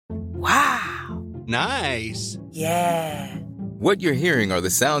Nice. Yeah. What you're hearing are the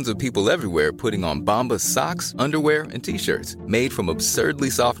sounds of people everywhere putting on Bombas socks, underwear, and T-shirts made from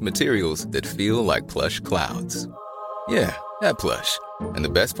absurdly soft materials that feel like plush clouds. Yeah, that plush. And the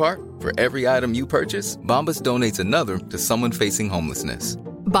best part? For every item you purchase, Bombas donates another to someone facing homelessness.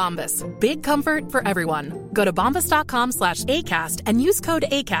 Bombas. Big comfort for everyone. Go to bombas.com/ACAST and use code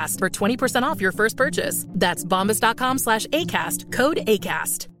ACAST for 20% off your first purchase. That's bombas.com/ACAST. Code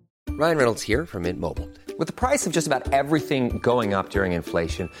ACAST. Ryan Reynolds here from Mint Mobile. With the price of just about everything going up during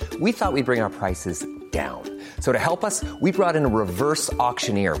inflation, we thought we'd bring our prices down. So to help us, we brought in a reverse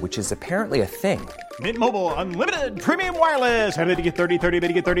auctioneer, which is apparently a thing. Mint Mobile Unlimited Premium Wireless. How to get 30, 30, bit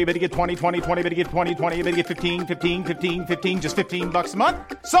to get 30, bit to get 20, 20, 20, bit to get 20, 20, bit to get 15, 15, 15, 15, just $15 a month?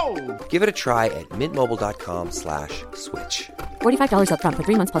 Sold! Give it a try at mintmobile.com/switch. $45 up front for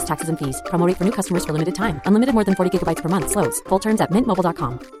 3 months plus taxes and fees. Promo rate for new customers for limited time. Unlimited more than 40 gigabytes per month. Slows full terms at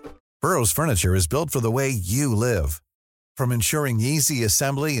mintmobile.com. Burrow's furniture is built for the way you live. From ensuring easy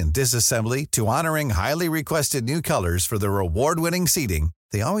assembly and disassembly to honoring highly requested new colors for their award-winning seating,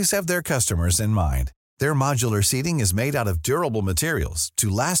 they always have their customers in mind. Their modular seating is made out of durable materials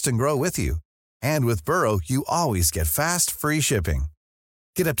to last and grow with you. And with Burrow, you always get fast, free shipping.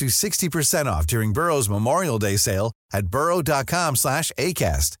 Get up to 60% off during Burrow's Memorial Day sale at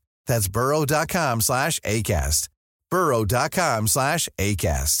burrow.com/ACAST. That's burrow.com/ACAST.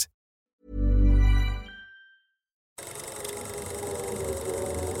 burrow.com/ACAST.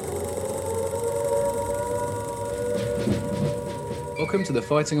 Welcome to the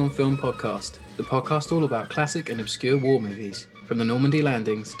Fighting on Film podcast, the podcast all about classic and obscure war movies, from the Normandy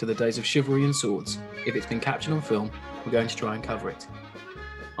landings to the days of chivalry and swords. If it's been captured on film, we're going to try and cover it.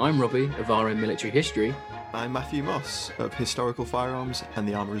 I'm Robbie of RM Military History. I'm Matthew Moss of Historical Firearms and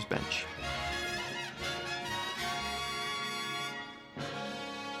the Armourer's Bench.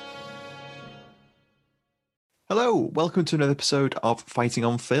 Hello, welcome to another episode of Fighting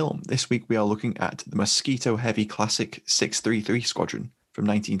on Film. This week we are looking at the Mosquito Heavy Classic 633 Squadron from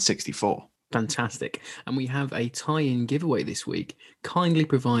 1964. Fantastic. And we have a tie-in giveaway this week, kindly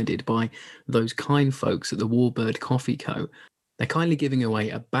provided by those kind folks at the Warbird Coffee Co. They're kindly giving away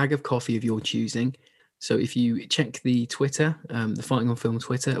a bag of coffee of your choosing. So if you check the Twitter, the Fighting on Film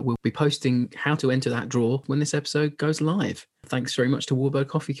Twitter, we'll be posting how to enter that draw when this episode goes live. Thanks very much to Warbird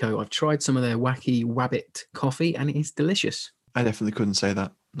Coffee Co. I've tried some of their wacky wabbit coffee and it is delicious. I definitely couldn't say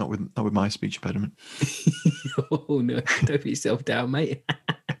that. Not with my speech impediment. Oh no, don't put yourself down, mate.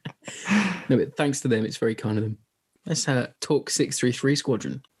 No, but thanks to them, it's very kind of them. Let's talk 633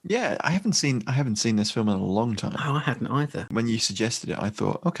 Squadron. Yeah, I haven't seen this film in a long time. Oh, I hadn't either. When you suggested it, I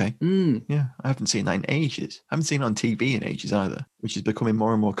thought, okay, yeah, I haven't seen that in ages. I haven't seen it on TV in ages either, which is becoming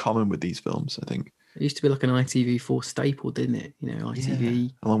more and more common with these films, I think. It used to be like an ITV4 staple, didn't it? You know, ITV. Yeah,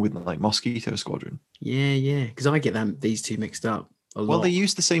 along with like Mosquito Squadron. Yeah. Because I get these two mixed up a lot. Well, they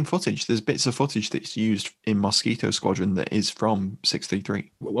use the same footage. There's bits of footage that's used in Mosquito Squadron that is from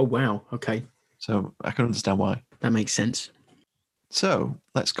 633. Oh, wow. Okay. So I can understand why. That makes sense. So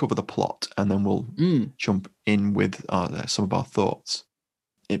let's cover the plot and then we'll jump in with some of our thoughts.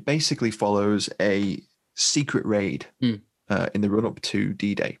 It basically follows a secret raid in the run-up to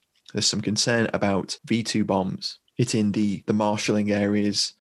D-Day. There's some concern about V2 bombs hitting the marshalling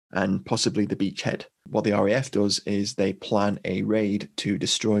areas and possibly the beachhead. What the RAF does is they plan a raid to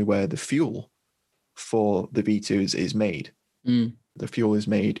destroy where the fuel for the V2s is made. The fuel is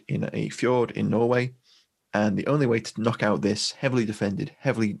made in a fjord in Norway, and the only way to knock out this heavily defended,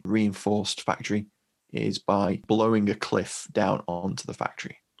 heavily reinforced factory is by blowing a cliff down onto the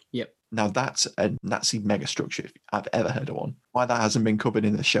factory. Yep. Now, that's a Nazi megastructure, if I've ever heard of one. Why that hasn't been covered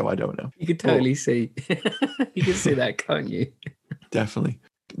in the show, I don't know. You can totally see. You can see that, can't you? Definitely.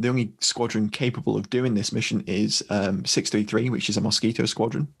 The only squadron capable of doing this mission is 633, which is a Mosquito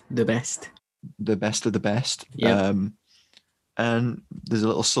squadron. The best. The best of the best. Yep. And there's a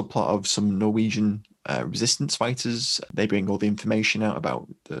little subplot of some Norwegian resistance fighters. They bring all the information out about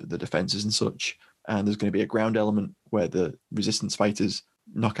the defences and such. And there's going to be a ground element where the resistance fighters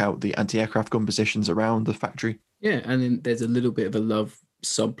knock out the anti-aircraft gun positions around the factory. Yeah, and then there's a little bit of a love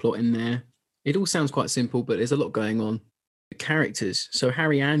subplot in there. It all sounds quite simple, but there's a lot going on. The characters. So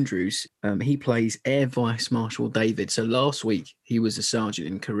Harry Andrews, he plays Air Vice Marshal David. So last week he was a sergeant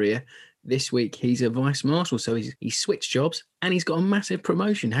in Korea. This week he's a vice marshal. So he's switched jobs and he's got a massive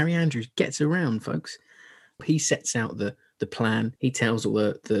promotion. Harry Andrews gets around, folks. He sets out the plan. He tells all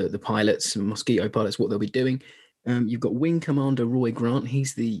the pilots and Mosquito pilots what they'll be doing. You've got Wing Commander Roy Grant.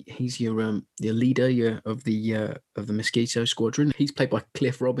 He's your leader of the Mosquito Squadron. He's played by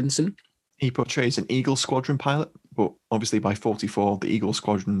Cliff Robinson. He portrays an Eagle Squadron pilot, but obviously by 44, the Eagle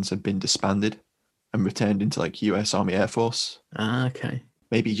Squadrons have been disbanded. and returned into like US Army Air Force. Ah, okay.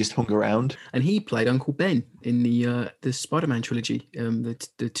 Maybe he just hung around. And he played Uncle Ben in the Spider-Man trilogy,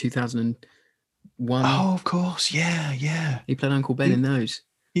 the 2001. Oh, of course. Yeah, yeah. He played Uncle Ben in those.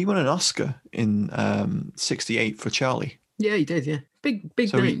 He won an Oscar in '68 for Charlie. Yeah, he did. Yeah, big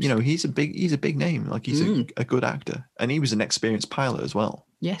so names. He's a big name. Like he's a good actor, and he was an experienced pilot as well.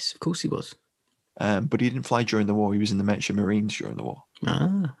 Yes, of course he was. But he didn't fly during the war. He was in the Merchant Marines during the war.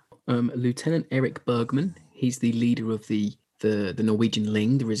 Lieutenant Eric Bergman. He's the leader of the Norwegian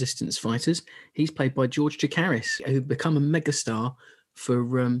Ling, the resistance fighters. He's played by George Chakiris, who become a megastar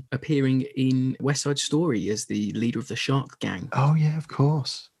for appearing in West Side Story as the leader of the Shark Gang. Oh yeah, of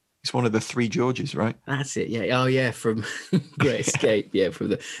course. He's one of the three Georges, right? That's it. Yeah. Oh yeah, from Great Escape. Yeah, from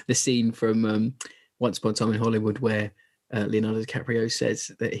the scene from Once Upon a Time in Hollywood where Leonardo DiCaprio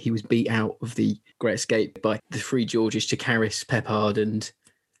says that he was beat out of the Great Escape by the three Georges, Chakiris, Peppard, and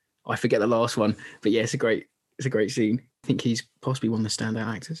I forget the last one. But yeah, it's a great scene. I think he's possibly one of the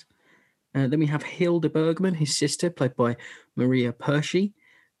standout actors. Then we have Hilda Bergman, his sister, played by Maria Pershey.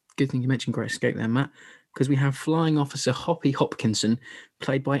 Good thing you mentioned Great Escape there, Matt, because we have Flying Officer Hoppy Hopkinson,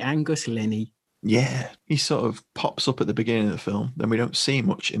 played by Angus Lenny. Yeah, he sort of pops up at the beginning of the film, then we don't see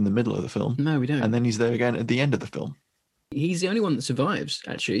much in the middle of the film. No, we don't. And then he's there again at the end of the film. He's the only one that survives,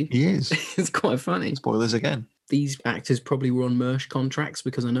 actually. He is. It's quite funny. Spoilers again. These actors probably were on Mersh contracts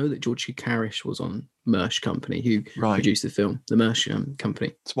because I know that George Chakiris was on Mersh Company, who produced the film, the Mersh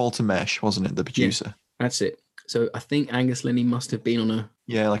Company. It's Walter Mersh, wasn't it, the producer? Yeah, that's it. So I think Angus Lenny must have been on a...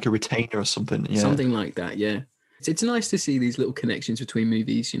 Yeah, like a retainer or something. Yeah. Something like that, yeah. It's nice to see these little connections between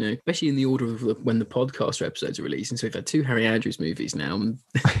movies, especially in the order of when the podcast episodes are released. And so we've had 2 Harry Andrews movies now.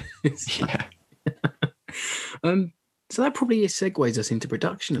 Yeah. So that probably segues us into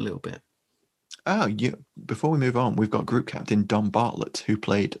production a little bit. Oh, yeah. Before we move on, we've got Group Captain Don Bartlett, who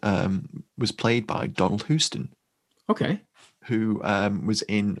was played by Donald Houston. Okay. Who was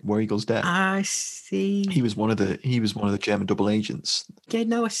in Where Eagles Dare. I see. He was one of the German double agents. Yeah,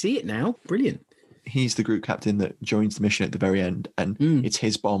 no, I see it now. Brilliant. He's the group captain that joins the mission at the very end, and it's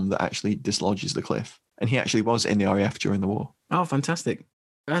his bomb that actually dislodges the cliff. And he actually was in the RAF during the war. Oh, fantastic.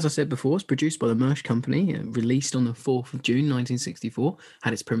 As I said before, it's produced by the Mersh Company, released on the 4th of June, 1964,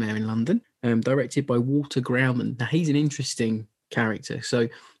 had its premiere in London, directed by Walter Grauman. Now, he's an interesting character. So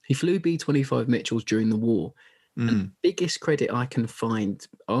he flew B-25 Mitchells during the war. And the biggest credit I can find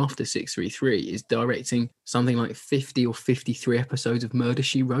after 633 is directing something like 50 or 53 episodes of Murder,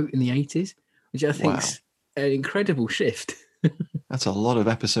 She Wrote in the 80s, which I think is an incredible shift. That's a lot of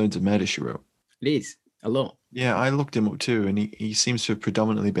episodes of Murder, She Wrote. It is. A lot. Yeah, I looked him up too, and he seems to have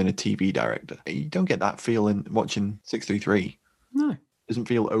predominantly been a TV director. You don't get that feeling watching 633. No. Doesn't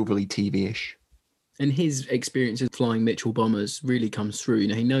feel overly TV-ish. And his experience of flying Mitchell bombers really comes through.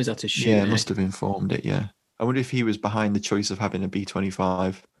 He knows how to shoot. Yeah, must have informed it, yeah. I wonder if he was behind the choice of having a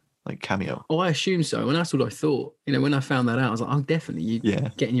B-25 cameo. Oh, I assume so. And that's what I thought. when I found that out, I was like, oh, definitely.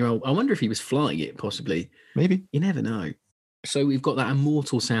 Getting your old... I wonder if he was flying it, possibly. Maybe. You never know. So we've got that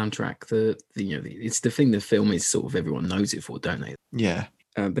immortal soundtrack. It's the thing the film is sort of everyone knows it for, don't they? Yeah.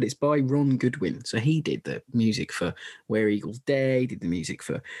 But it's by Ron Goodwin. So he did the music for Where Eagles Dare, he did the music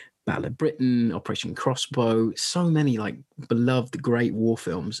for Battle of Britain, Operation Crossbow, so many beloved great war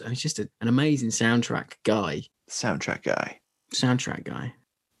films. And it's just an amazing soundtrack guy. Soundtrack guy.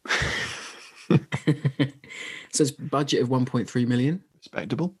 So it's budget of 1.3 million.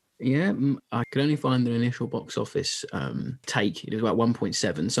 Respectable. Yeah, I could only find the initial box office take. It was about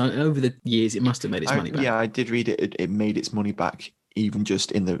 1.7. So over the years, it must have made its money back. Yeah, I did read it. It made its money back even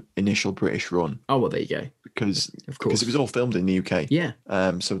just in the initial British run. Oh, well, there you go. Because it was all filmed in the UK. Yeah.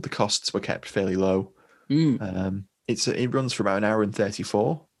 So the costs were kept fairly low. It runs for about an hour and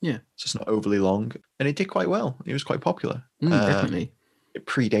 34. Yeah. So it's not overly long. And it did quite well. It was quite popular. Definitely. It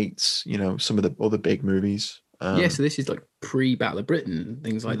predates, some of the other big movies. So this is pre-Battle of Britain,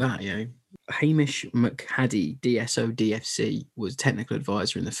 things like that, Hamish McHaddy, DSO DFC, was technical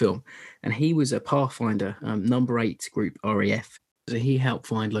advisor in the film, and he was a Pathfinder, number 8 group RAF. So he helped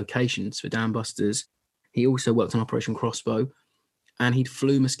find locations for dambusters. He also worked on Operation Crossbow, and he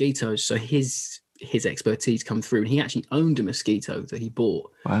flew mosquitoes. So his expertise come through, and he actually owned a mosquito that he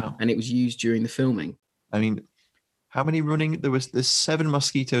bought. Wow. And it was used during the filming. I mean, how many running? There's 7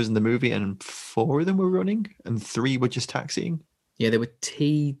 mosquitoes in the movie, and 4 of them were running, and 3 were just taxiing. Yeah, there were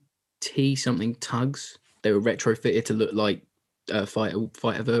T something tugs. They were retrofitted to look like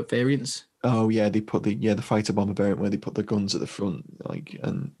fighter variants. Oh yeah, they put the fighter bomber variant where they put the guns at the front,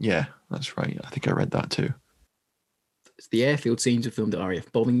 and yeah, that's right. I think I read that too. The airfield scenes were filmed at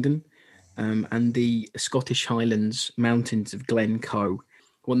RAF Bovingdon, and the Scottish Highlands mountains of Glencoe.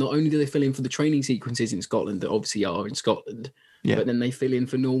 Well, not only do they fill in for the training sequences in Scotland that obviously are in Scotland, but then they fill in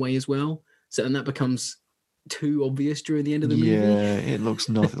for Norway as well. So then that becomes too obvious during the end of the movie. Yeah, it looks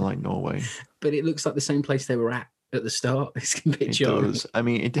nothing like Norway. But it looks like the same place they were at the start. It's a bit jarring. It does. I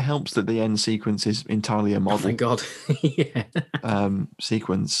mean, it helps that the end sequence is entirely a model. Oh, thank God. Yeah.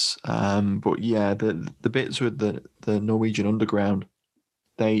 Sequence. But yeah, the bits with the Norwegian underground,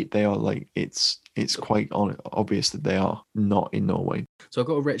 they are like, it's quite obvious that they are not in Norway. So I've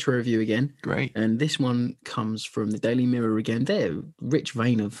got a retro review again. Great. And this one comes from the Daily Mirror again. They're a rich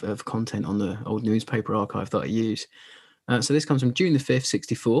vein of content on the old newspaper archive that I use. So this comes from June the 5th,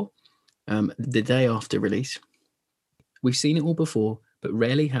 64, the day after release. We've seen it all before, but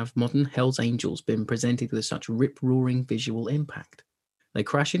rarely have modern Hell's Angels been presented with such rip-roaring visual impact. They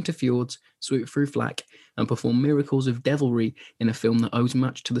crash into fjords, swoop through flak, and perform miracles of devilry in a film that owes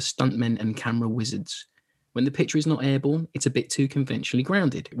much to the stuntmen and camera wizards. When the picture is not airborne, it's a bit too conventionally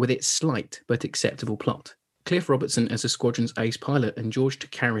grounded, with its slight but acceptable plot. Cliff Robertson as the squadron's ace pilot and George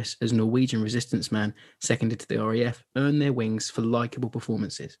Takaris as Norwegian resistance man, seconded to the RAF, earn their wings for likeable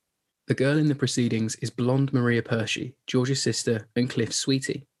performances. The girl in the proceedings is blonde Maria Pershey, George's sister and Cliff's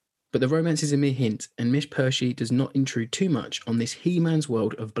sweetie. But the romance is a mere hint, and Miss Pershey does not intrude too much on this He-Man's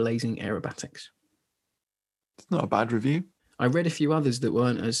world of blazing aerobatics. It's not a bad review. I read a few others that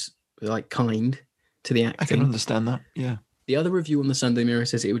weren't as kind to the acting. I can understand that, yeah. The other review on the Sunday Mirror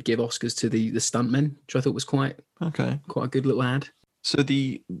says it would give Oscars to the stuntmen, which I thought was quite a good little ad. So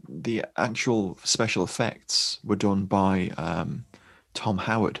the actual special effects were done by Tom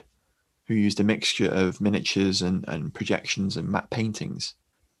Howard, who used a mixture of miniatures and projections and matte paintings.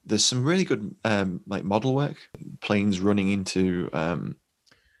 There's some really good model work, planes running into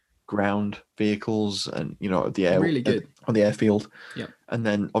ground vehicles, and the air really good on the airfield. Yeah, and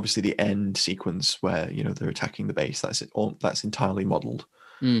then obviously the end sequence where they're attacking the base. That's entirely modelled.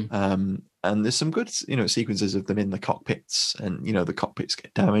 And there's some good sequences of them in the cockpits, and the cockpits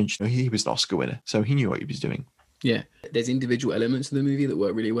get damaged. He was an Oscar winner, so he knew what he was doing. Yeah, there's individual elements of the movie that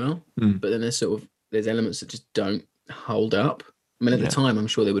work really well, but then there's elements that just don't hold up. I mean, at the time, I'm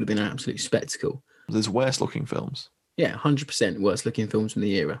sure they would have been an absolute spectacle. There's worse looking films. Yeah, 100% worse looking films from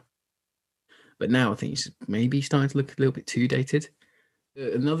the era. But now I think it's maybe starting to look a little bit too dated.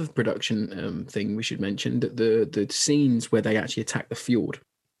 Another production thing we should mention, that the scenes where they actually attack the fjord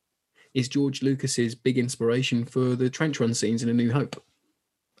is George Lucas's big inspiration for the trench run scenes in A New Hope.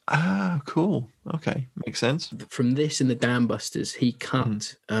 Ah, cool. Okay, makes sense. From this and the Dam Busters, he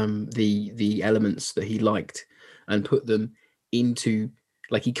cut the elements that he liked and put them into,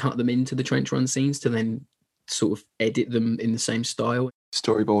 he cut them into the trench run scenes to then sort of edit them in the same style.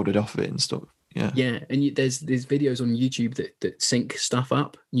 Storyboarded off of it and stuff. Yeah. Yeah, and there's videos on YouTube that sync stuff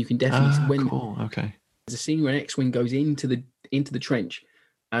up. You can definitely cool. Okay. There's a scene where an X-wing goes into the trench,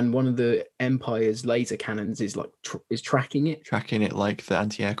 and one of the Empire's laser cannons is tracking it like the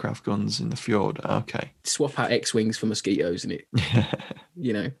anti-aircraft guns in the fjord. Okay. Swap out X-wings for mosquitoes, and it,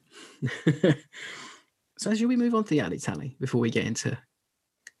 So should we move on to the alley tally before we get into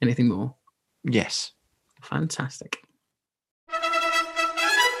anything more? Yes. Fantastic.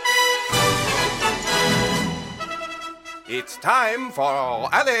 It's time for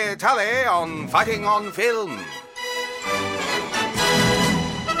Alley Tally on Fighting on Film.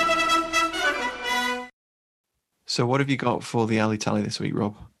 So what have you got for the alley tally this week,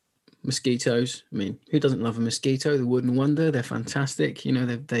 Rob? Mosquitoes. I mean, who doesn't love a mosquito? The Wooden Wonder. They're fantastic.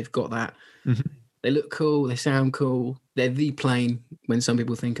 They've got that. Mm-hmm. They look cool. They sound cool. They're the plane when some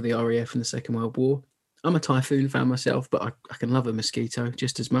people think of the RAF in the Second World War. I'm a Typhoon fan myself, but I can love a mosquito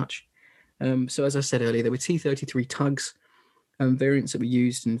just as much. So as I said earlier, there were T-33 tugs, variants that were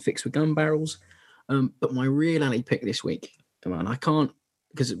used and fixed with gun barrels. But my real alley pick this week, and I can't,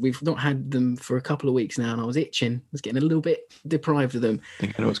 because we've not had them for a couple of weeks now, and I was itching. I was getting a little bit deprived of them. I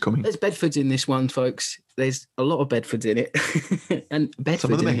think I know what's coming. There's Bedfords in this one, folks. There's a lot of Bedfords in it. And Bedfords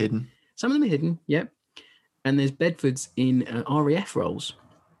some of them are hidden. Some of them are hidden, yep. And there's Bedfords in RAF roles,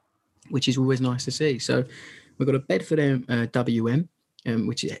 which is always nice to see. So we've got a Bedford WM,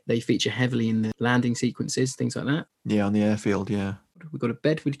 which they feature heavily in the landing sequences, things like that. Yeah, on the airfield, yeah. We've got a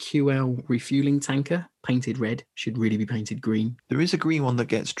Bedford QL refueling tanker, painted red, should really be painted green. There is a green one that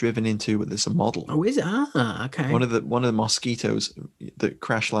gets driven into, but there's a model. Oh, is it? Ah, okay. One of the mosquitoes that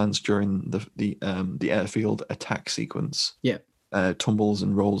crash lands during the airfield attack sequence. Yeah. Tumbles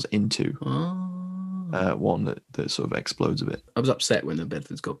and rolls into one that sort of explodes a bit. I was upset when the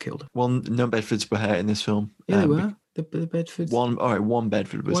Bedfords got killed. Well, no Bedfords were hurt in this film. Yeah, they were. The Bedfords. One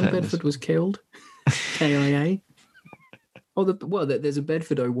Bedford was hurt. One Bedford was killed. KIA. Oh, there's a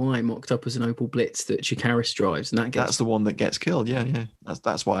Bedford OY mocked up as an Opel Blitz that Chikaris drives, and that's the one that gets killed. Yeah.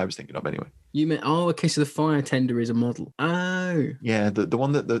 That's what I was thinking of anyway. You meant okay, so the fire tender is a model. Oh, yeah, the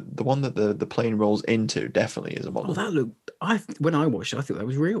one that the plane rolls into definitely is a model. Oh, that looked. When I watched it, I thought that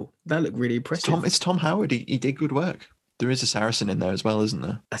was real. That looked really impressive. It's Tom Howard. He did good work. There is a Saracen in there as well, isn't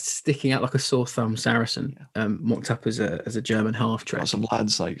there? That's sticking out like a sore thumb Saracen, mocked up as a German half-track. Some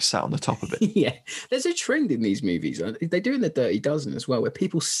lads like sat on the top of it. Yeah, there's a trend in these movies. They do in the Dirty Dozen as well, where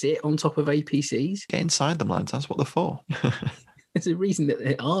people sit on top of APCs. Get inside them, lads. That's what they're for. There's a reason that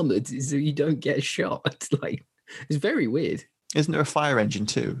they're armored is so you don't get shot. It's very weird. Isn't there a fire engine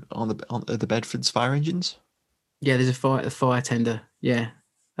too on the Bedford's fire engines? Yeah, there's a fire tender. Yeah,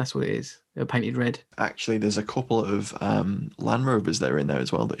 that's what it is. They're painted red. Actually, there's a couple of Land Rovers that are in there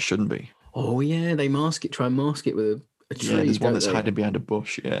as well that shouldn't be. Oh yeah, they try and mask it with a tree. Yeah, there's one that's hiding behind a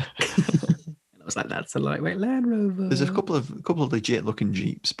bush. Yeah. I was like, that's a lightweight Land Rover. There's a couple of legit looking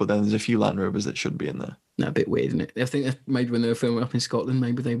Jeeps, but then there's a few Land Rovers that shouldn't be in there. No, a bit weird, isn't it? I think that maybe when they were filming up in Scotland,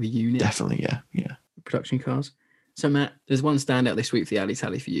 maybe they were unit. Definitely, yeah. Production cars. So Matt, there's one standout this week for the Alley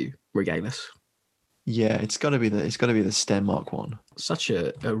Tally for you. Regale us. Yeah, it's got to be the STEM Mark 1. Such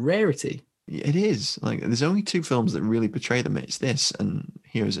a rarity. It is. Like, there's only two films that really portray them. It's this and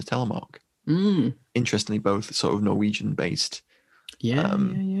Heroes of Telemark. Interestingly, both sort of Norwegian-based. Yeah.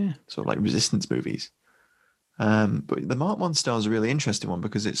 Sort of like resistance movies. But the Mark 1 star is a really interesting one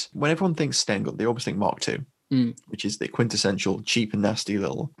because it's when everyone thinks Stengun, they always think Mark 2, which is the quintessential cheap and nasty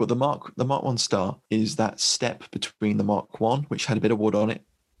little. But the Mark 1 star is that step between the Mark 1, which had a bit of wood on it,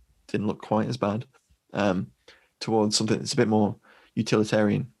 didn't look quite as bad, towards something that's a bit more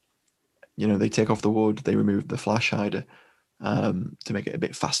utilitarian. You know, they take off the wood, they remove the flash hider to make it a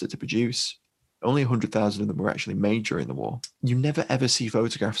bit faster to produce. Only 100,000 of them were actually made during the war. You never ever see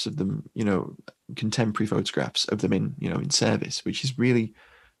photographs of them, contemporary photographs of them in service, which is really,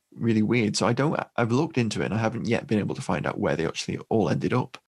 really weird. So I've looked into it and I haven't yet been able to find out where they actually all ended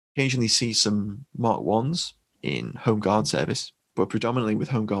up. Occasionally see some Mark 1s in Home Guard service, but predominantly with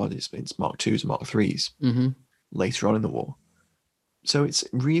Home Guard, it's Mark 2s and Mark 3s later on in the war. So it's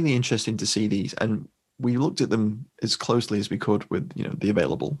really interesting to see these. And we looked at them as closely as we could with, the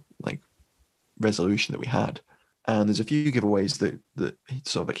available resolution that we had. And there's a few giveaways that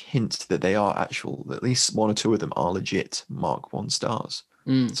sort of hint that they are actual, at least one or two of them are legit Mark 1 stars.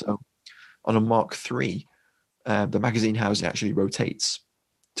 So on a Mark 3, the magazine housing actually rotates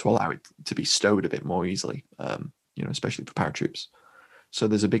to allow it to be stowed a bit more easily, especially for paratroops. So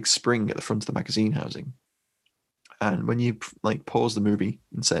there's a big spring at the front of the magazine housing. And when you pause the movie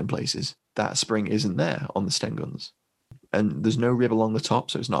in certain places, that spring isn't there on the Sten guns. And there's no rib along the top,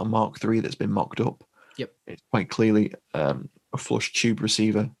 so it's not a Mark III that's been mocked up. Yep. It's quite clearly a flush tube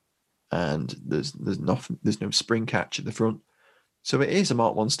receiver, and there's no spring catch at the front. So it is a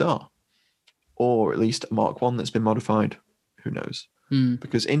Mark 1 star, or at least a Mark 1 that's been modified. Who knows?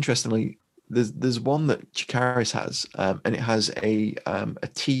 Because interestingly, there's one that Chikaris has, and it has a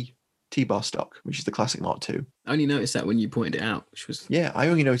T-bar stock, which is the classic Mark II. I only noticed that when you pointed it out, which was... Yeah, I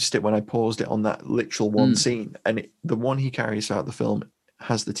only noticed it when I paused it on that literal one scene, and the one he carries throughout the film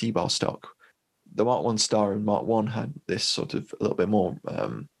has the T-bar stock. The Mark 1 star and Mark 1 had this sort of a little bit more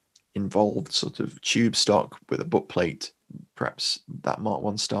involved sort of tube stock with a butt plate. Perhaps that Mark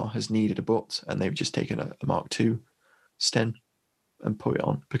 1 star has needed a butt, and they've just taken a Mark 2 Sten and put it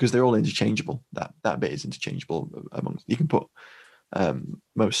on, because they're all interchangeable. That bit is interchangeable amongst... You can put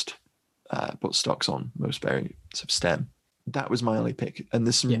most butt stocks on most variants of Sten. That was my only pick, and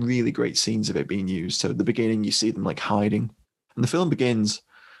there's some really great scenes of it being used. So at the beginning, you see them hiding, and the film begins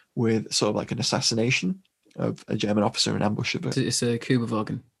with sort of an assassination of a German officer in ambush of it. It's a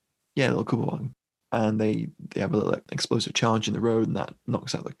Kuberwagen. Yeah, a little Kuberwagen. And they have a little explosive charge in the road, and that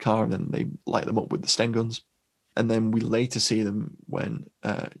knocks out the car, and then they light them up with the Sten guns. And then we later see them when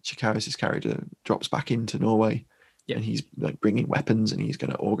Chikaris' character drops back into Norway, and he's bringing weapons, and he's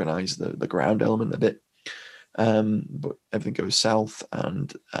going to organize the ground element a bit. But everything goes south,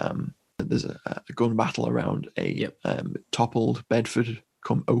 and there's a gun battle around a toppled Bedford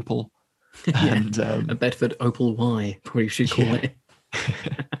come Opel. And a Bedford Opel Y, probably should call it.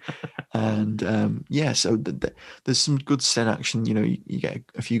 And so there's some good Sten action. You get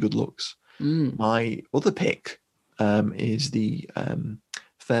a few good looks. My other pick is the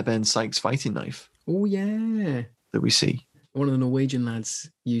Fairbairn Sykes fighting knife. Oh yeah, that we see. One of the Norwegian lads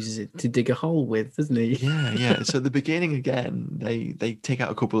uses it to dig a hole with, doesn't he? Yeah. So at the beginning again, they take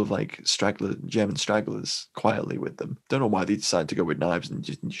out a couple of German stragglers quietly with them. Don't know why they decide to go with knives and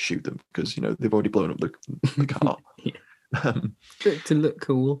just shoot them, because they've already blown up the car. To look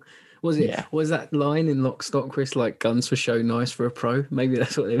cool. Was that line in Lock, Stock, Chris, like guns for show, nice for a pro? Maybe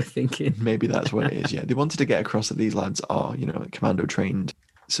that's what they were thinking. Maybe that's what it is. Yeah, they wanted to get across that these lads are, commando trained.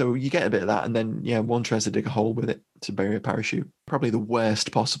 So you get a bit of that, and then one tries to dig a hole with it to bury a parachute. Probably the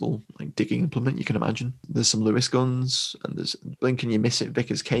worst possible like digging implement you can imagine. There's some Lewis guns, and there's blink and you miss it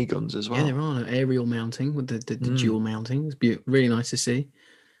Vickers K guns as well. Yeah, there are aerial mounting with the dual mounting. It's really nice to see.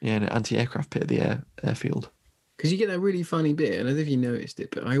 Yeah, and an anti-aircraft pit at the airfield. Because you get that really funny bit. I don't know if you noticed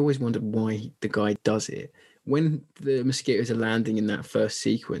it, but I always wondered why the guy does it. When the mosquitoes are landing in that first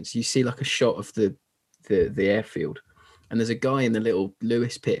sequence, you see like a shot of the airfield. And there's a guy in the little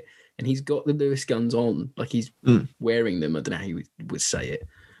Lewis pit, and he's got the Lewis guns on, like he's wearing them. I don't know how you would say it,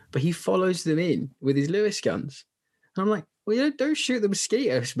 but he follows them in with his Lewis guns. And I'm like, well, don't shoot the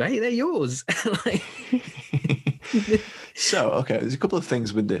mosquitoes, mate. They're yours. So, okay, there's a couple of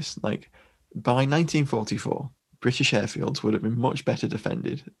things with this. Like, by 1944, British airfields would have been much better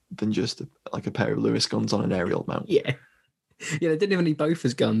defended than just like a pair of Lewis guns on an aerial mount. Yeah. Yeah, they didn't have any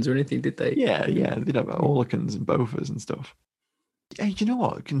Bofors guns or anything, did they? Yeah, they'd have Oerlikons and Bofors and stuff. Hey, you know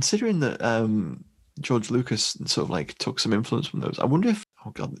what? Considering that George Lucas sort of like took some influence from those, I wonder if,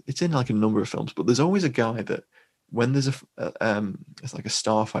 oh God, it's in like a number of films, but there's always a guy that when there's it's like a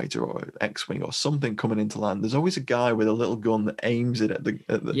starfighter or an X-wing or something coming into land, there's always a guy with a little gun that aims it at the...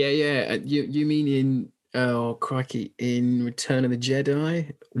 Yeah. You mean in, oh crikey, in Return of the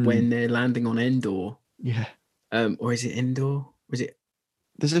Jedi when they're landing on Endor? Yeah. Or is it Endor? Was it?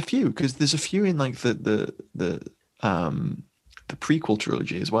 There's a few, because there's a few in like the prequel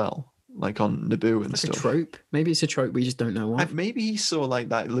trilogy as well, like on Naboo and like stuff. A trope? Maybe it's a trope we just don't know why. Maybe he saw like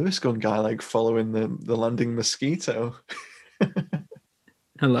that Lewis gun guy like following the landing mosquito.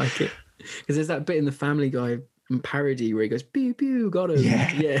 I like it, because there's that bit in the Family Guy parody where he goes pew pew, got him.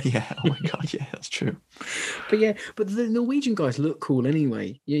 Yeah. Oh my God, yeah, that's true. But the Norwegian guys look cool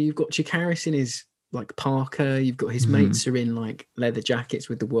anyway. Yeah, you've got Chikaris in his like Parker, you've got his mates are in like leather jackets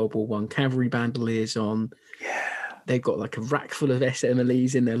with the World War I cavalry bandoliers on. Yeah. They've got like a rack full of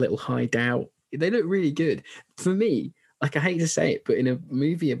SMLEs in their little hideout. They look really good. For me, like I hate to say it, but in a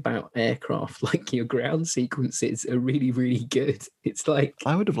movie about aircraft, like your ground sequences are really, really good. It's like...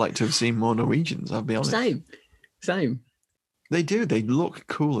 I would have liked to have seen more Norwegians, I'll be honest. Same. They do. They look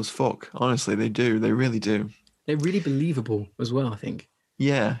cool as fuck. Honestly, they do. They really do. They're really believable as well, I think.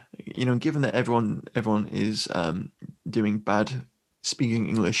 Yeah, given that everyone is doing bad speaking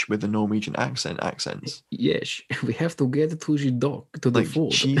English with a Norwegian accents. Yes, we have to get to the dock to the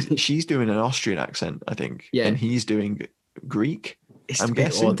fort. She's doing an Austrian accent, I think. Yeah, and he's doing Greek. I'm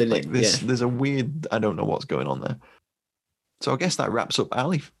guessing odd, there's a weird. I don't know what's going on there. So I guess that wraps up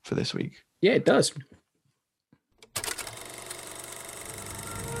Ali for this week. Yeah, it does.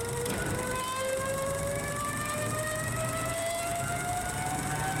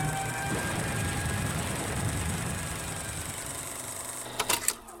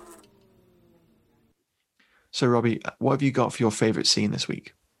 So, Robbie, what have you got for your favourite scene this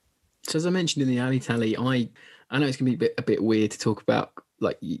week? So, as I mentioned in the alley tally, I know it's going to be a bit weird to talk about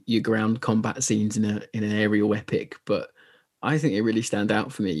like your ground combat scenes in an aerial epic, but I think they really stand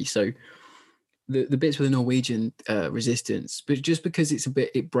out for me. So, the bits with the Norwegian resistance, but just because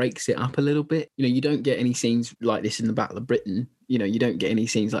it breaks it up a little bit. You don't get any scenes like this in the Battle of Britain. You don't get any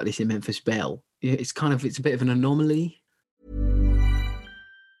scenes like this in Memphis Belle. It's a bit of an anomaly.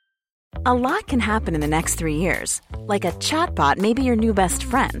 A lot can happen in the next 3 years. Like a chatbot may be your new best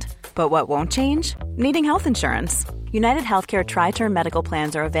friend. But what won't change? Needing health insurance. United Healthcare Tri-Term Medical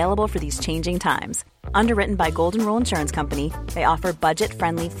Plans are available for these changing times. Underwritten by Golden Rule Insurance Company, they offer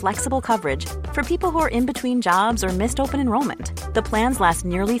budget-friendly, flexible coverage for people who are in between jobs or missed open enrollment. The plans last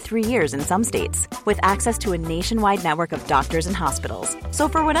nearly 3 years in some states, with access to a nationwide network of doctors and hospitals. So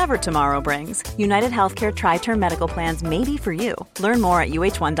for whatever tomorrow brings, United Healthcare Tri-Term Medical Plans may be for you. Learn more at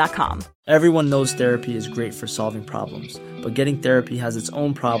uh1.com. Everyone knows therapy is great for solving problems, but getting therapy has its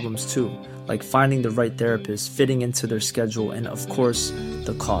own problems too, like finding the right therapist, fitting into their schedule, and of course,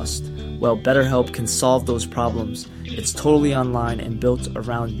 the cost. Well, BetterHelp can solve those problems. It's totally online and built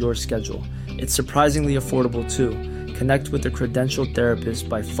around your schedule. It's surprisingly affordable too. Connect with a credentialed therapist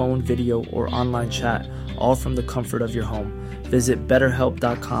by phone, video, or online chat, all from the comfort of your home. Visit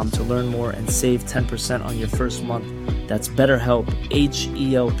BetterHelp.com to learn more and save 10% on your first month. That's BetterHelp,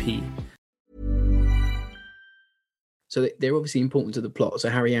 H-E-L-P. So they're obviously important to the plot. So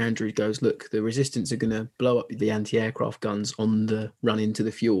Harry Andrews goes, look, the resistance are going to blow up the anti-aircraft guns on the run into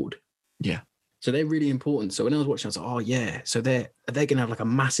the fjord. Yeah. So they're really important. So when I was watching, I was like, oh yeah. So they're going to have like a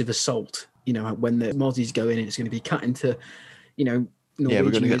massive assault, when the Mozzies go in, and it's going to be cut into, Yeah,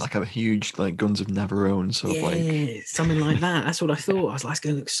 we're going to get like a huge like Guns of Navarone sort of like something like that. That's what I thought. I was like, it's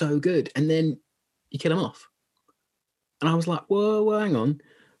going to look so good, and then you kill him off, and I was like, whoa, hang on.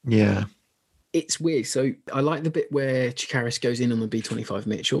 Yeah, it's weird. So I like the bit where Chikaris goes in on the B-25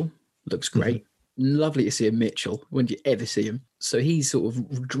 Mitchell. Looks great. Lovely to see a Mitchell. When do you ever see him? So he's sort of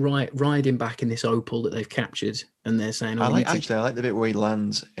riding back in this Opal that they've captured, and they're saying, I like the bit where he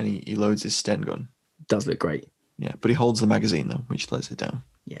lands and he loads his Sten gun. Does look great. Yeah, but he holds the magazine though, which lets it down.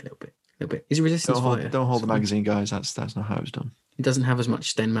 Yeah, a little bit. Is it resistance fire? Don't hold the magazine, guys. That's not how it's done. It doesn't have as much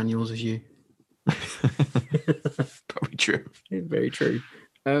Sten manuals as you. Probably true. Very true.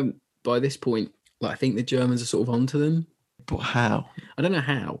 By this point, I think the Germans are sort of onto them. But how? I don't know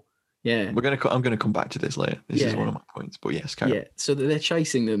how. Yeah, I'm gonna come back to this later. This is one of my points. But yes, carry on. So they're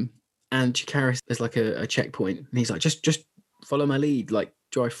chasing them, and Chikaris, there's like a checkpoint, and he's like, just follow my lead, like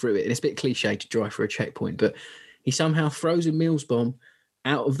drive through it. And it's a bit cliche to drive through a checkpoint, but he somehow throws a Mills bomb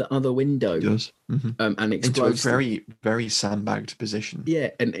out of the other window. He does. And explodes into a very, very sandbagged position. Yeah,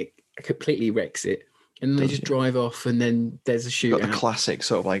 and it completely wrecks it. And they just drive off, and then there's a shootout. Got the classic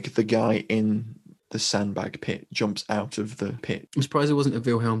sort of like the guy in the sandbag pit jumps out of the pit. I'm surprised it wasn't a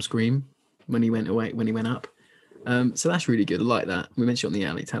Wilhelm scream when he went up. So that's really good. I like that. We mentioned on the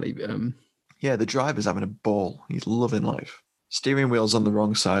alley tally. Yeah, the driver's having a ball. He's loving life. Steering wheel's on the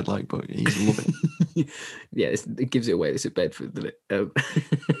wrong side, but he's loving it. Yeah, it gives it away. It's at Bedford, doesn't it?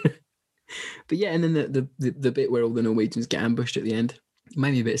 But yeah, and then the bit where all the Norwegians get ambushed at the end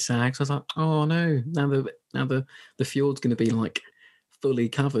made me a bit sad. So I was like, oh no, now the fjord's going to be like fully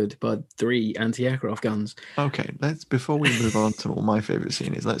covered by 3 anti-aircraft guns. Okay, before we move on to what my favourite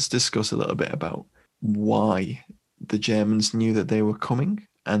scene is, let's discuss a little bit about why the Germans knew that they were coming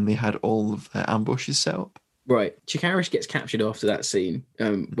and they had all of their ambushes set up. Right. Chikaris gets captured after that scene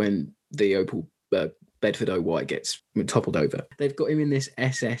when the Opal Bedford OY gets toppled over. They've got him in this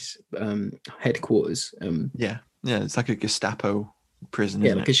SS headquarters. Yeah, it's like a Gestapo prison,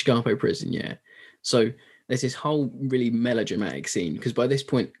 like a Gestapo prison, yeah. So there's this whole really melodramatic scene because by this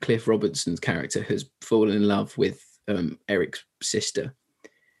point, Cliff Robertson's character has fallen in love with Eric's sister.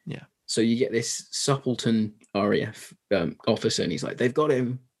 Yeah. So you get this subaltern RAF officer, and he's like, they've got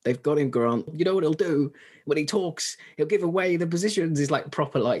him, Grant. You know what he'll do? When he talks, he'll give away the positions. He's like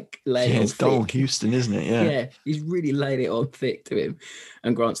proper like laying on it's Donald Houston, isn't it? Yeah, he's really laying it on thick to him.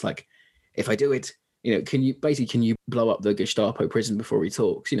 And Grant's like, if I do it, can you blow up the Gestapo prison before he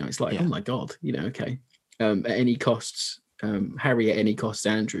talks? It's like, oh my God, okay. At any costs, Harry at any costs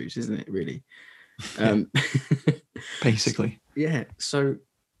Andrews, isn't it really? Basically. Yeah. So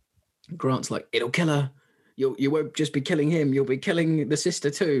Grant's like, it'll kill her. You won't just be killing him, you'll be killing the sister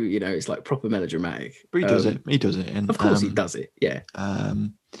too. It's like proper melodramatic. But he does it. And, of course he does it, yeah.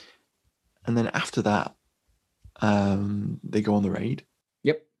 And then after that, they go on the raid.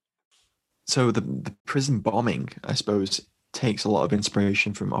 Yep. So the prison bombing, I suppose, takes a lot of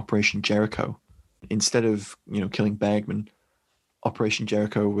inspiration from Operation Jericho. Instead of, killing Bergman, Operation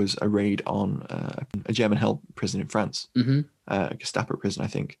Jericho was a raid on a German-held prison in France, a Gestapo prison, I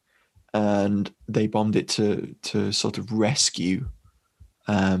think. And they bombed it to sort of rescue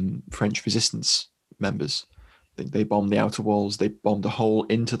French resistance members. They bombed the outer walls. They bombed a hole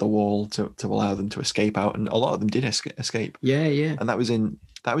into the wall to allow them to escape out, and a lot of them did escape. Yeah. And that was in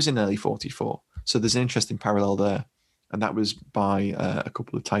early 1944. So there's an interesting parallel there, and that was by a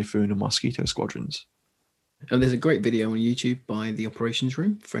couple of Typhoon and Mosquito squadrons. And there's a great video on YouTube by the Operations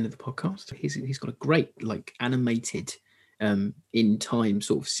Room, friend of the podcast. He's got a great animated in time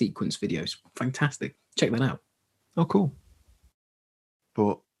sort of sequence videos. Fantastic. Check that out. Oh, cool.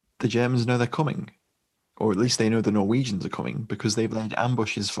 But the Germans know they're coming, or at least they know the Norwegians are coming, because they've laid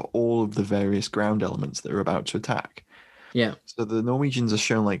ambushes for all of the various ground elements that are about to attack. Yeah. So the Norwegians are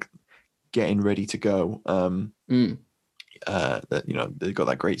shown getting ready to go. That they've got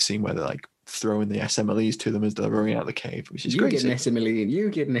that great scene where they're throwing the SMLEs to them as they're running out of the cave, which is great. You get an SMLE, and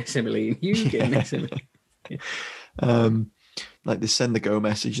you get an SMLE, and you get an SMLE. They send the go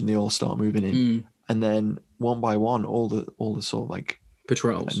message and they all start moving in, and then one by one, all the sort of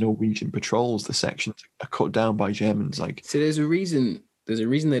patrols, Norwegian patrols, the sections are cut down by Germans. So there's a reason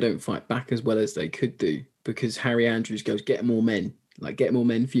they don't fight back as well as they could do, because Harry Andrews goes, get more men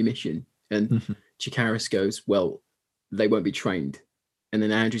for your mission, and Chikaris goes, well, they won't be trained, and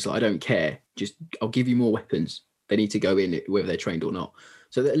then Andrews like, I don't care, just I'll give you more weapons. They need to go in whether they're trained or not.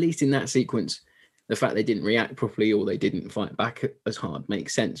 So that at least in that sequence, the fact they didn't react properly or they didn't fight back as hard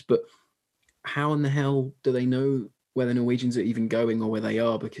makes sense. But how in the hell do they know where the Norwegians are even going or where they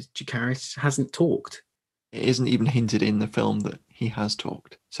are? Because Chikaris hasn't talked. It isn't even hinted in the film that he has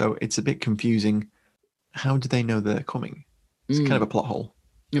talked. So it's a bit confusing. How do they know they're coming? It's kind of a plot hole.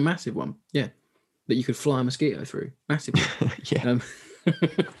 A massive one, yeah. That you could fly a mosquito through. Massive one. Yeah.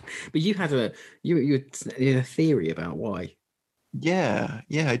 But you had a theory about why. Yeah,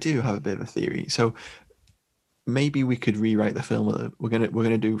 I do have a bit of a theory. So maybe we could rewrite the film. We're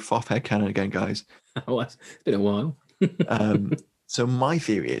gonna do Foff headcanon again, guys. Oh, it's been a while. So my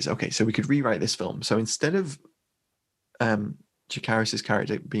theory is, okay, so we could rewrite this film. So instead of Chikaris's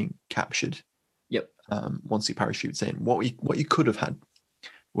character being captured, once he parachutes in, what you could have had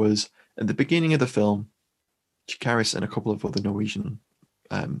was at the beginning of the film, Chikaris and a couple of other Norwegian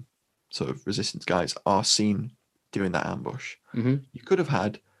sort of resistance guys are seen doing that ambush. Mm-hmm. You could have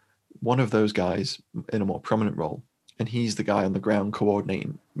had one of those guys in a more prominent role, and he's the guy on the ground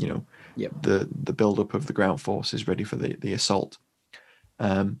coordinating, the build-up of the ground forces ready for the assault.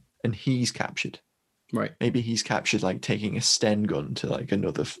 And he's captured. Right. Maybe he's captured like taking a Sten gun to like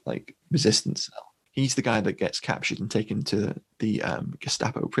another like resistance cell. He's the guy that gets captured and taken to the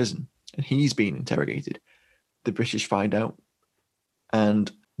Gestapo prison, and he's being interrogated. The British find out, and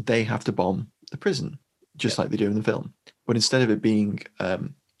they have to bomb the prison, just like they do in the film. But instead of it being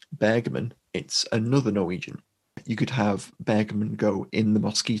Bergman, it's another Norwegian. You could have Bergman go in the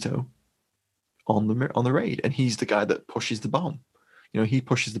Mosquito on the raid, and he's the guy that pushes the bomb. He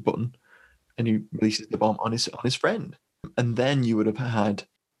pushes the button, and he releases the bomb on his friend. And then you would have had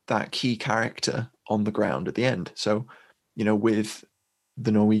that key character on the ground at the end. So, with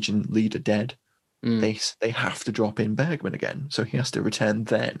the Norwegian leader dead, they have to drop in Bergman again. So he has to return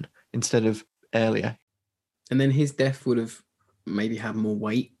then instead of earlier. And then his death would have maybe had more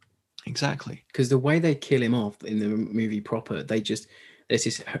weight. Exactly. Because the way they kill him off in the movie proper, there's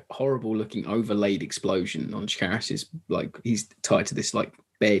this horrible looking overlaid explosion on Chikaris's, like he's tied to this like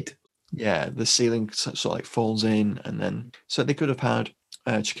bed. Yeah, the ceiling sort of like falls in, and then so they could have had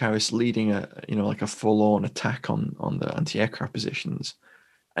Chikaris leading a full-on attack on the anti-aircraft positions,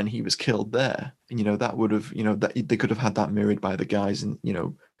 and he was killed there. And that would have that they could have had that mirrored by the guys, and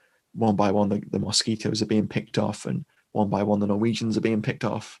one by one the Mosquitoes are being picked off, and one by one the Norwegians are being picked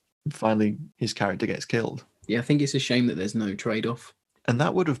off, and finally his character gets killed. Yeah, I think it's a shame that there's no trade-off. And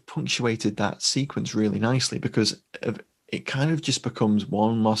that would have punctuated that sequence really nicely, because it kind of just becomes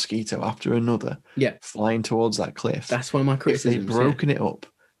one Mosquito after another, flying towards that cliff. That's one of my criticisms. If they'd broken it up,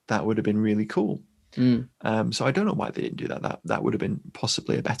 that would have been really cool. So I don't know why they didn't do that. That would have been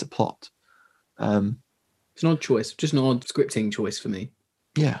possibly a better plot. It's an odd choice, just an odd scripting choice for me.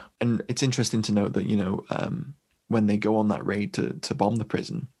 Yeah, and it's interesting to note that when they go on that raid to bomb the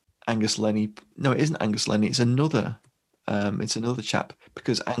prison, Angus Lenny. No, it isn't Angus Lenny. It's another chap,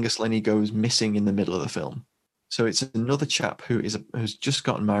 because Angus Lenny goes missing in the middle of the film. So it's another chap who's just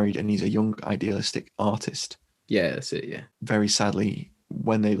gotten married, and he's a young idealistic artist. Yeah, that's it. Yeah. Very sadly,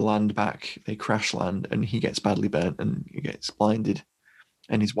 when they land back, they crash land, and he gets badly burnt and he gets blinded.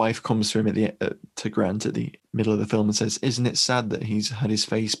 And his wife comes to him to Grant at the middle of the film and says, "Isn't it sad that he's had his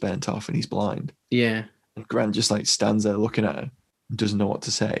face burnt off and he's blind?" Yeah. And Grant just like stands there looking at her and doesn't know what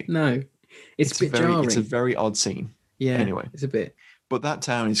to say. No, it's a bit jarring. It's a very odd scene. Yeah. Anyway, it's a bit. But that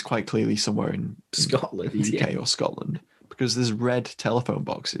town is quite clearly somewhere in Scotland, the UK or Scotland, because there's red telephone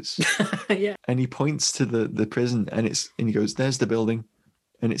boxes. Yeah. And he points to the prison, and he goes, "There's the building,"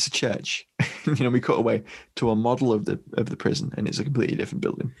 and it's a church. We cut away to a model of the prison, and it's a completely different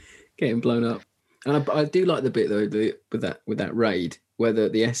building. Getting blown up. And I do like the bit though with that raid where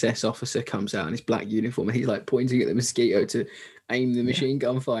the SS officer comes out in his black uniform, and he's like pointing at the Mosquito to aim the machine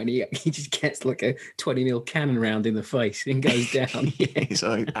gun fire, and he just gets like a 20mm cannon round in the face and goes down. He's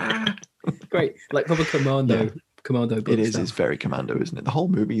like, great, like proper commando book. It is. Stuff. It's very commando, isn't it? The whole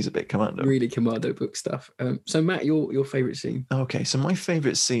movie is a bit commando. Really commando book stuff. So Matt, your favorite scene? Okay, so my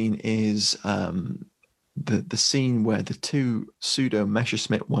favorite scene is the scene where the two pseudo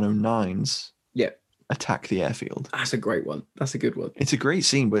Messerschmitt 109s attack the airfield. That's a great one. That's a good one. It's a great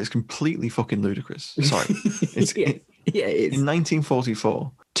scene, but it's completely fucking ludicrous. Sorry. It is. In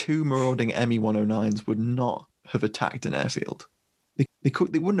 1944, two marauding ME 109s would not have attacked an airfield. They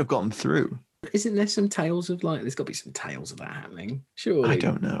wouldn't have gotten through. Isn't there some tales of there's got to be some tales of that happening? Surely. I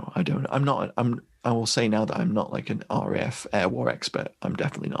don't know. I will say now that I'm not like an RAF air war expert. I'm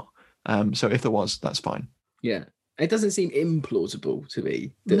definitely not. So if there was, that's fine. Yeah. It doesn't seem implausible to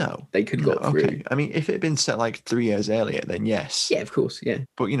me that no, they could got through. Okay. I mean, if it had been set like 3 years earlier, then yes. Yeah, of course, yeah.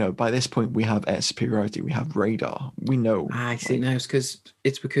 But, by this point, we have air superiority. We have radar. We know. I see. No, it's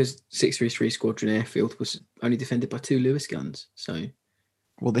because 633 Squadron Airfield was only defended by 2 Lewis guns. So,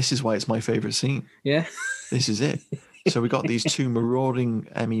 well, this is why it's my favourite scene. Yeah. This is it. So we got these two marauding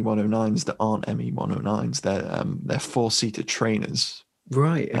ME 109s that aren't ME 109s. They're 4-seater trainers.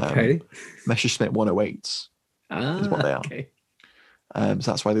 Right, okay. Messerschmitt 108s. Is what they are. Okay. So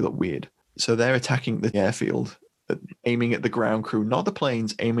that's why they look weird. So they're attacking the airfield, aiming at the ground crew, not the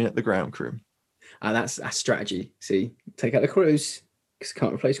planes, aiming at the ground crew. That's a strategy. See, take out the crews, because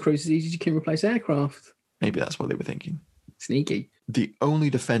can't replace crews as easy as you can replace aircraft. Maybe that's what they were thinking. Sneaky. The only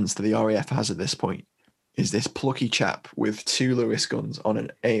defense that the RAF has at this point is this plucky chap with 2 Lewis guns on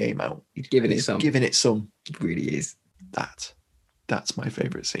an AA mount. He's giving it some. Giving it some. It really is. That's my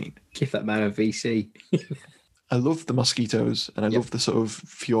favourite scene. Give that man a VC. I love the mosquitoes and I love the sort of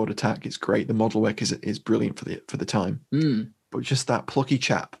fjord attack. It's great. The model work is brilliant for the time. But just that plucky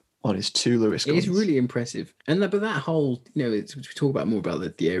chap on his 2 Lewis guns. It is really impressive. And but that whole, we talk about more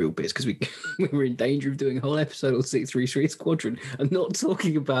about the aerial bits because we were in danger of doing a whole episode on 633 Squadron and not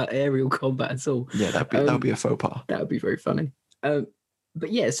talking about aerial combat at all. Yeah, that would be a faux pas. That would be very funny.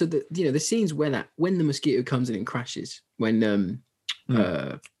 But yeah, so the scenes when the mosquito comes in and crashes, when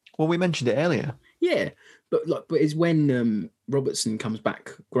well, we mentioned it earlier. Yeah, but it's when Grant comes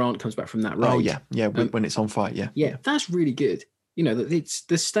back from that raid. Oh yeah, when it's on fire, yeah, that's really good. It's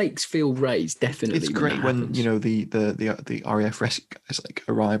the stakes feel raised, definitely. It's great when the RAF rescue guys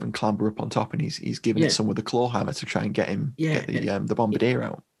arrive and clamber up on top, and he's giving it some with a claw hammer to try and get the bombardier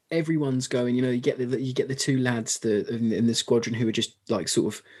out. Everyone's going, you get the 2 lads in the squadron who are just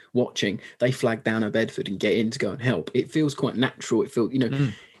sort of watching. They flag down a Bedford and get in to go and help. It feels quite natural. It feels,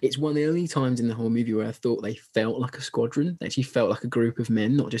 it's one of the only times in the whole movie where I thought they felt like a squadron. They actually felt like a group of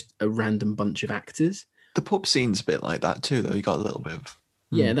men, not just a random bunch of actors. The pub scene's a bit like that too, though. You got a little bit of...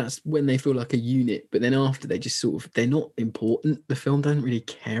 Yeah, that's when they feel like a unit. But then after, they just they're not important. The film doesn't really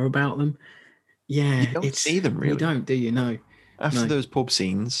care about them. Yeah. You don't see them, really. You don't, do you? No. After those pub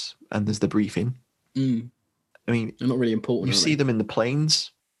scenes, and there's the briefing. I mean... They're not really important, You see them in the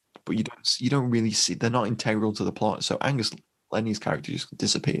planes, but you don't really see... They're not integral to the plot. So Angus Lenny's character just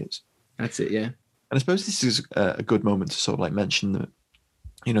disappears. That's it, yeah. And I suppose this is a good moment to sort of mention that,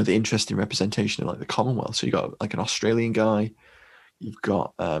 the interesting representation of the Commonwealth. So you got an Australian guy, you've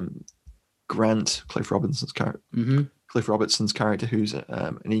got Grant, Cliff Robertson's character, who's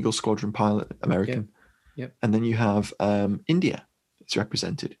an Eagle Squadron pilot, American. Yep. And then you have India. It's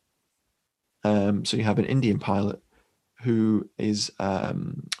represented. So you have an Indian pilot who is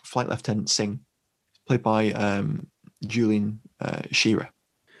Flight Lieutenant Singh, played by Julian Shearer.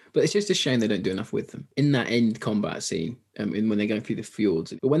 But it's just a shame they don't do enough with them. In that end combat scene, when they're going through the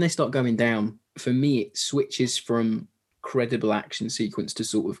fjords, but when they start going down, for me, it switches from credible action sequence to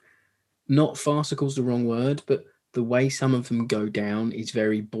sort of, not farcical's the wrong word, but the way some of them go down is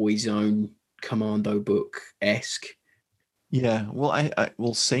very Boyzone commando book-esque. Yeah,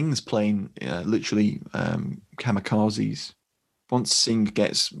 well, Singh's playing literally kamikazes. Once Singh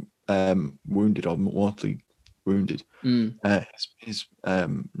gets wounded or mortally wounded, his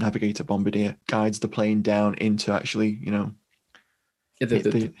navigator bombardier guides the plane down into actually, hit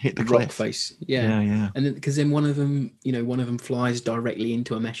the cliff rock face. Yeah. And then because then one of them flies directly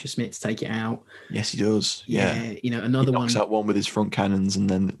into a Messerschmitt to take it out. Yes, he does. Yeah. Another he knocks out one with his front cannons, and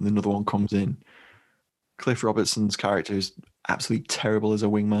then another one comes in. Cliff Robertson's character is absolutely terrible as a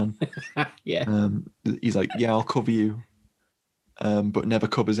wingman. Yeah. He's like, yeah, I'll cover you, but never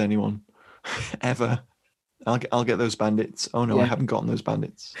covers anyone ever. I'll get those bandits. Oh no, I haven't gotten those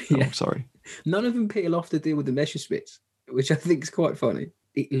bandits. Oh, sorry. None of them peel off to deal with the Messerschmitts, which I think is quite funny.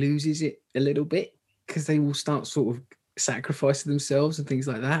 It loses it a little bit because they will start sort of sacrificing themselves and things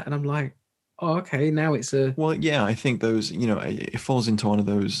like that. And I'm like, oh, okay, now it's a... Well, yeah, I think those, it falls into one of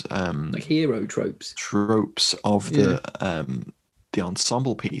those... hero tropes. Tropes of the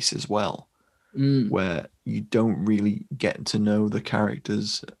ensemble piece as well, where you don't really get to know the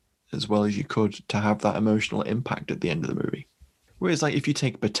characters as well as you could to have that emotional impact at the end of the movie. Whereas, if you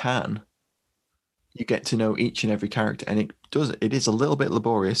take Bataan, you get to know each and every character, and it is a little bit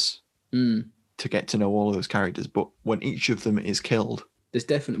laborious to get to know all of those characters, but when each of them is killed... There's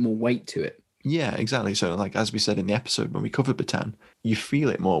definitely more weight to it. Yeah, exactly. So, as we said in the episode when we covered Bataan, you feel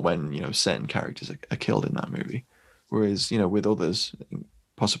it more when, certain characters are killed in that movie. Whereas, with others,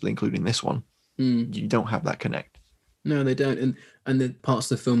 possibly including this one, you don't have that connect. No, they don't. And the parts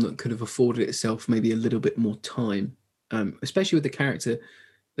of the film that could have afforded itself maybe a little bit more time, especially with the character,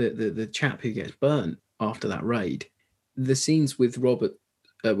 the chap who gets burnt after that raid. The scenes with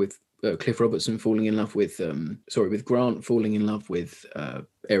Cliff Robertson falling in love with Grant falling in love with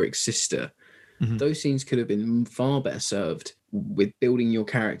Eric's sister. Mm-hmm. Those scenes could have been far better served with building your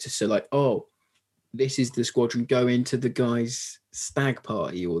character. So this is the squadron going to the guy's stag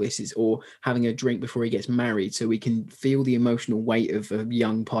party, or having a drink before he gets married, so we can feel the emotional weight of a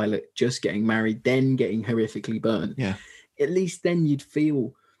young pilot just getting married, then getting horrifically burnt. Yeah. At least then you'd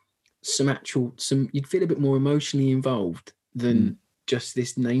feel you'd feel a bit more emotionally involved than just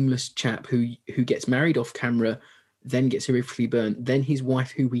this nameless chap who gets married off camera, then gets horrifically burnt, then his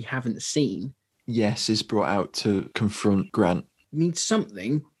wife, who we haven't seen, yes, is brought out to confront Grant. Needs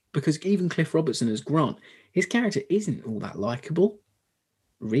something, because even Cliff Robertson as Grant, his character isn't all that likable,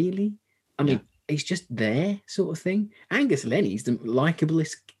 really. I mean, he's just there, sort of thing. Angus Lenny's the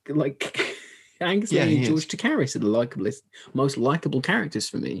likablest, like Angus Lenny and George Takaris are the likablest, most likable characters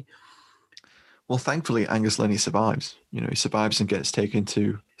for me. Well, thankfully, Angus Lenny survives. You know, he survives and gets taken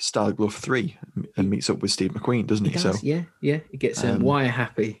to Star Glove 3 and meets up with Steve McQueen, doesn't he? Does, so yeah. He gets wire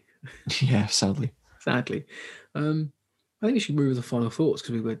happy. Yeah, sadly. I think we should move with the final thoughts,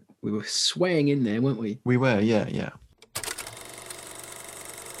 because we were swaying in there, weren't we? We were, yeah.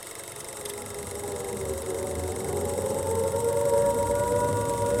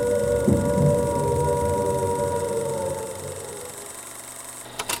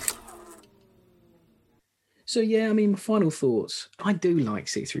 So yeah, I mean, my final thoughts. I do like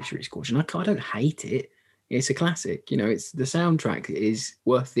 633 Squadron. I don't hate it. It's a classic. You know, it's the soundtrack is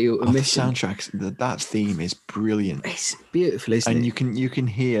worth the omission. The soundtrack, that theme is brilliant. It's beautiful, isn't it? And you can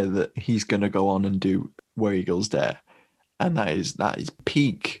hear that he's going to go on and do Where Eagles Dare, and that is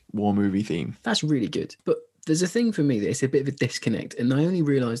peak war movie theme. That's really good. But there's a thing for me that it's a bit of a disconnect, and I only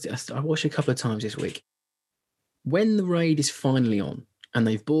realised it. I watched it a couple of times this week. When the raid is finally on, and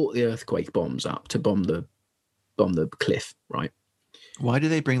they've brought the earthquake bombs up to bomb the cliff, right? Why do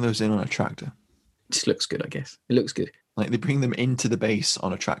they bring those in on a tractor? It just looks good, I guess. It looks good. Like they bring them into the base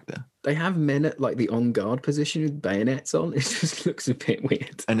on a tractor. They have men at like the on guard position with bayonets on. It just looks a bit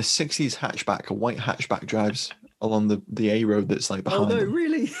weird. And a 60s hatchback, a white hatchback, drives along the A road that's like behind. Oh no, them.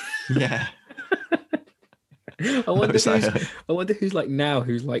 really? Yeah. I wonder who's like now,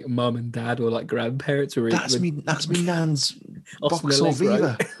 who's like mum and dad or like grandparents or that's me nan's box or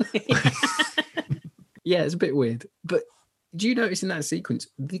Viva. Yeah, it's a bit weird. But do you notice in that sequence,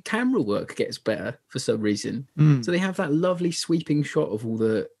 the camera work gets better for some reason? So they have that lovely sweeping shot of all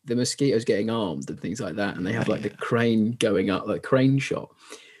the mosquitoes getting armed and things like that. And they have like the crane going up, like crane shot.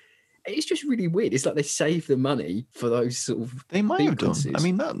 It's just really weird. It's like they save the money for those sort of They might sequences. have done. I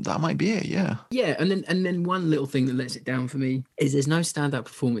mean, that might be it, yeah. Yeah, and then one little thing that lets it down for me is there's no standout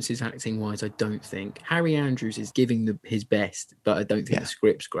performances acting-wise, I don't think. Harry Andrews is giving his best, but I don't think the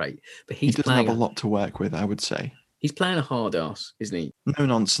script's great. But he doesn't have a lot to work with, I would say. He's playing a hard ass, isn't he? No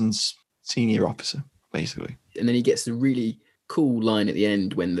nonsense senior officer, basically. And then he gets the really cool line at the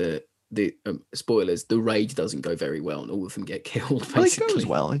end when the spoilers, the raid doesn't go very well and all of them get killed, basically. Well, it goes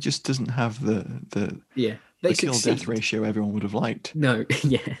well. It just doesn't have the kill-death ratio everyone would have liked. No,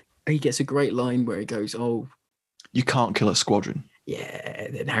 yeah. He gets a great line where he goes, oh... You can't kill a squadron. Yeah,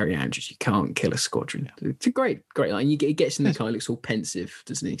 then Harry Andrews, you can't kill a squadron. It's a great line. He gets in the car, looks all pensive,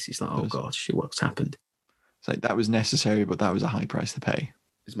 doesn't he? So he's like, oh, gosh, what's happened? It's like, that was necessary, but that was a high price to pay.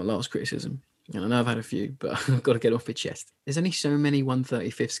 It's my last criticism. And I know I've had a few, but I've got to get off my chest. There's only so many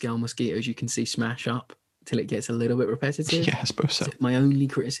 1/35th scale mosquitoes you can see smash up till it gets a little bit repetitive. Yeah, I suppose so. It's my only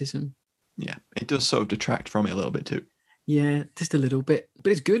criticism. Yeah, it does sort of detract from it a little bit too. Yeah, just a little bit.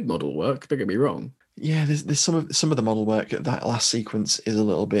 But it's good model work, don't get me wrong. Yeah, there's some of the model work. That last sequence is a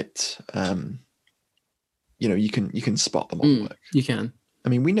little bit, you can spot the model work. You can. I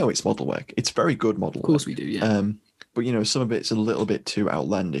mean, we know it's model work. It's very good model work. Of course we do, yeah. But, some of it's a little bit too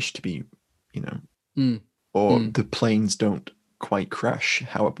outlandish to be, or the planes don't quite crash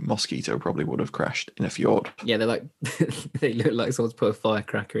how a mosquito probably would have crashed in a fjord. Yeah, they're like, they look like someone's put a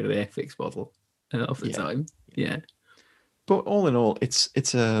firecracker in an Airfix bottle half the time. Yeah. But all in all, it's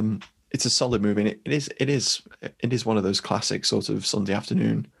a solid movie. And it is one of those classic sort of Sunday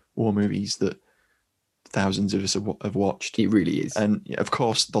afternoon war movies that thousands of us have watched. It really is. And of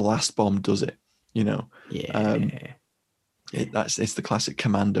course, the last bomb does it. Yeah. It's the classic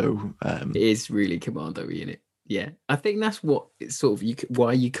Commando. It is really Commando-y in it. Yeah, I think that's what it's sort of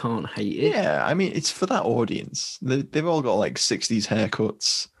why you can't hate it. Yeah, I mean, it's for that audience. They've all got like 60s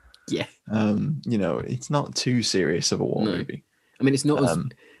haircuts. Yeah. It's not too serious of a war movie. I mean, it's not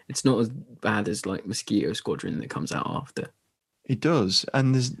as bad as like Mosquito Squadron that comes out after. It does,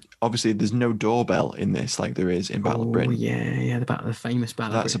 and there's no doorbell in this like there is in Battle of Britain. Yeah, the famous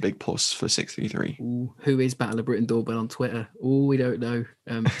Battle. That's a big plus for 633. Ooh, who is Battle of Britain doorbell on Twitter? Oh, we don't know.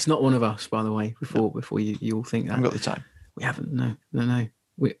 It's not one of us, by the way. Before you all think that. I haven't got the time. We haven't. No.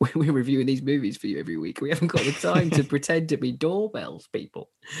 We're reviewing these movies for you every week. We haven't got the time to pretend to be doorbells, people.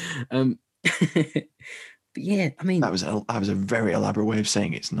 But yeah, I mean, that was a very elaborate way of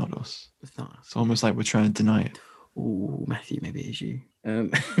saying it's not us. It's not us. It's almost like we're trying to deny it. Oh, Matthew, maybe it's you.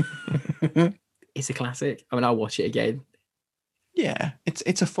 It's a classic. I mean, I'll watch it again. Yeah,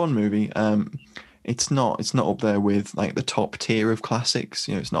 it's a fun movie. it's not up there with like the top tier of classics.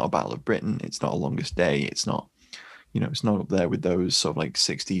 You know, it's not a Battle of Britain. It's not a Longest Day. It's not, you know, it's not up there with those sort of like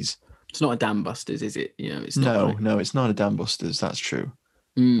 60s. It's not a Dam Busters, is it? You know, it's not. Like... No, it's not a Dam Busters. That's true.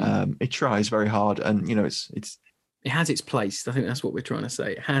 It tries very hard, and you know, it has its place. I think that's what we're trying to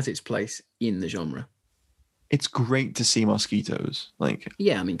say. It has its place in the genre. It's great to see mosquitoes. Like,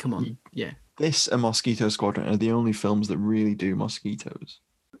 yeah, I mean, come on, yeah. This and Mosquito Squadron are the only films that really do mosquitoes.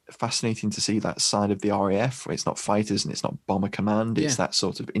 Fascinating to see that side of the RAF, where it's not fighters and it's not bomber command. It's that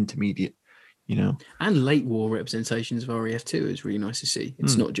sort of intermediate, you know. And late war representations of RAF too is really nice to see.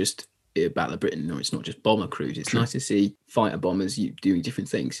 It's not just Battle of Britain, or it's not just bomber crews. It's nice to see fighter bombers doing different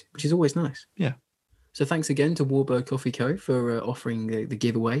things, which is always nice. Yeah. So thanks again to Warbird Coffee Co. for offering the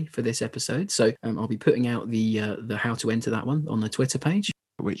giveaway for this episode. So I'll be putting out the how to enter that one on the Twitter page,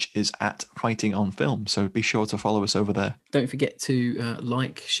 which is at Fighting on Film. So be sure to follow us over there. Don't forget to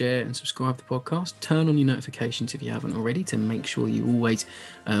like, share, and subscribe to the podcast. Turn on your notifications if you haven't already to make sure you always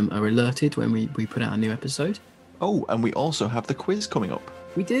are alerted when we put out a new episode. Oh, and we also have the quiz coming up.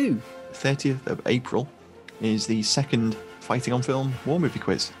 We do. 30th of April is the second Fighting on Film War Movie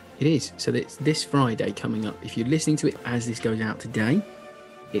Quiz. It is. So it's this Friday coming up. If you're listening to it as this goes out today,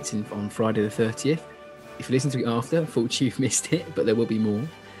 it's on Friday the 30th. If you listen to it after, unfortunately you've missed it, but there will be more.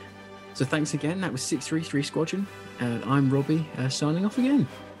 So thanks again. That was 633 Squadron. I'm Robbie, signing off again.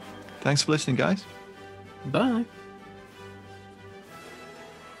 Thanks for listening, guys. Bye.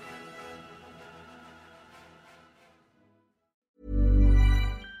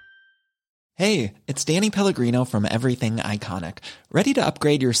 Hey, it's Danny Pellegrino from Everything Iconic. Ready to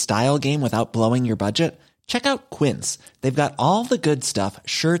upgrade your style game without blowing your budget? Check out Quince. They've got all the good stuff,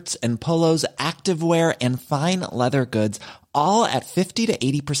 shirts and polos, activewear, and fine leather goods, all at 50 to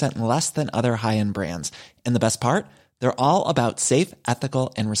 80% less than other high-end brands. And the best part? They're all about safe,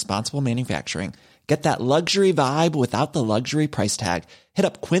 ethical, and responsible manufacturing. Get that luxury vibe without the luxury price tag. Hit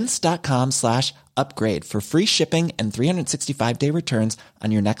up quince.com/upgrade for free shipping and 365-day returns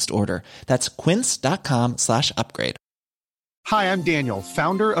on your next order. That's quince.com/upgrade. Hi, I'm Daniel,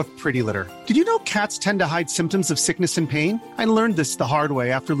 founder of Pretty Litter. Did you know cats tend to hide symptoms of sickness and pain? I learned this the hard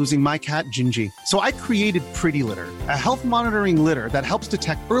way after losing my cat, Gingy. So I created Pretty Litter, a health monitoring litter that helps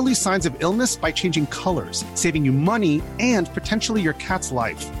detect early signs of illness by changing colors, saving you money and potentially your cat's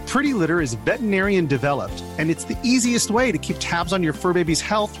life. Pretty Litter is veterinarian developed, and it's the easiest way to keep tabs on your fur baby's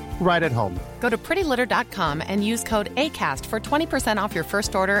health right at home. Go to prettylitter.com and use code ACAST for 20% off your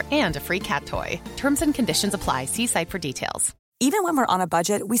first order and a free cat toy. Terms and conditions apply. See site for details. Even when we're on a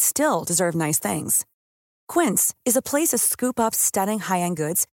budget, we still deserve nice things. Quince is a place to scoop up stunning high-end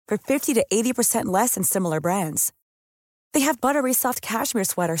goods for 50 to 80% less than similar brands. They have buttery soft cashmere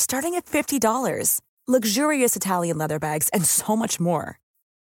sweaters starting at $50, luxurious Italian leather bags, and so much more.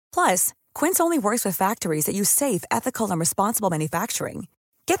 Plus, Quince only works with factories that use safe, ethical, and responsible manufacturing.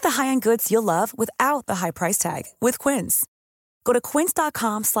 Get the high-end goods you'll love without the high price tag with Quince. Go to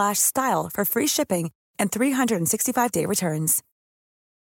quince.com/style for free shipping and 365-day returns.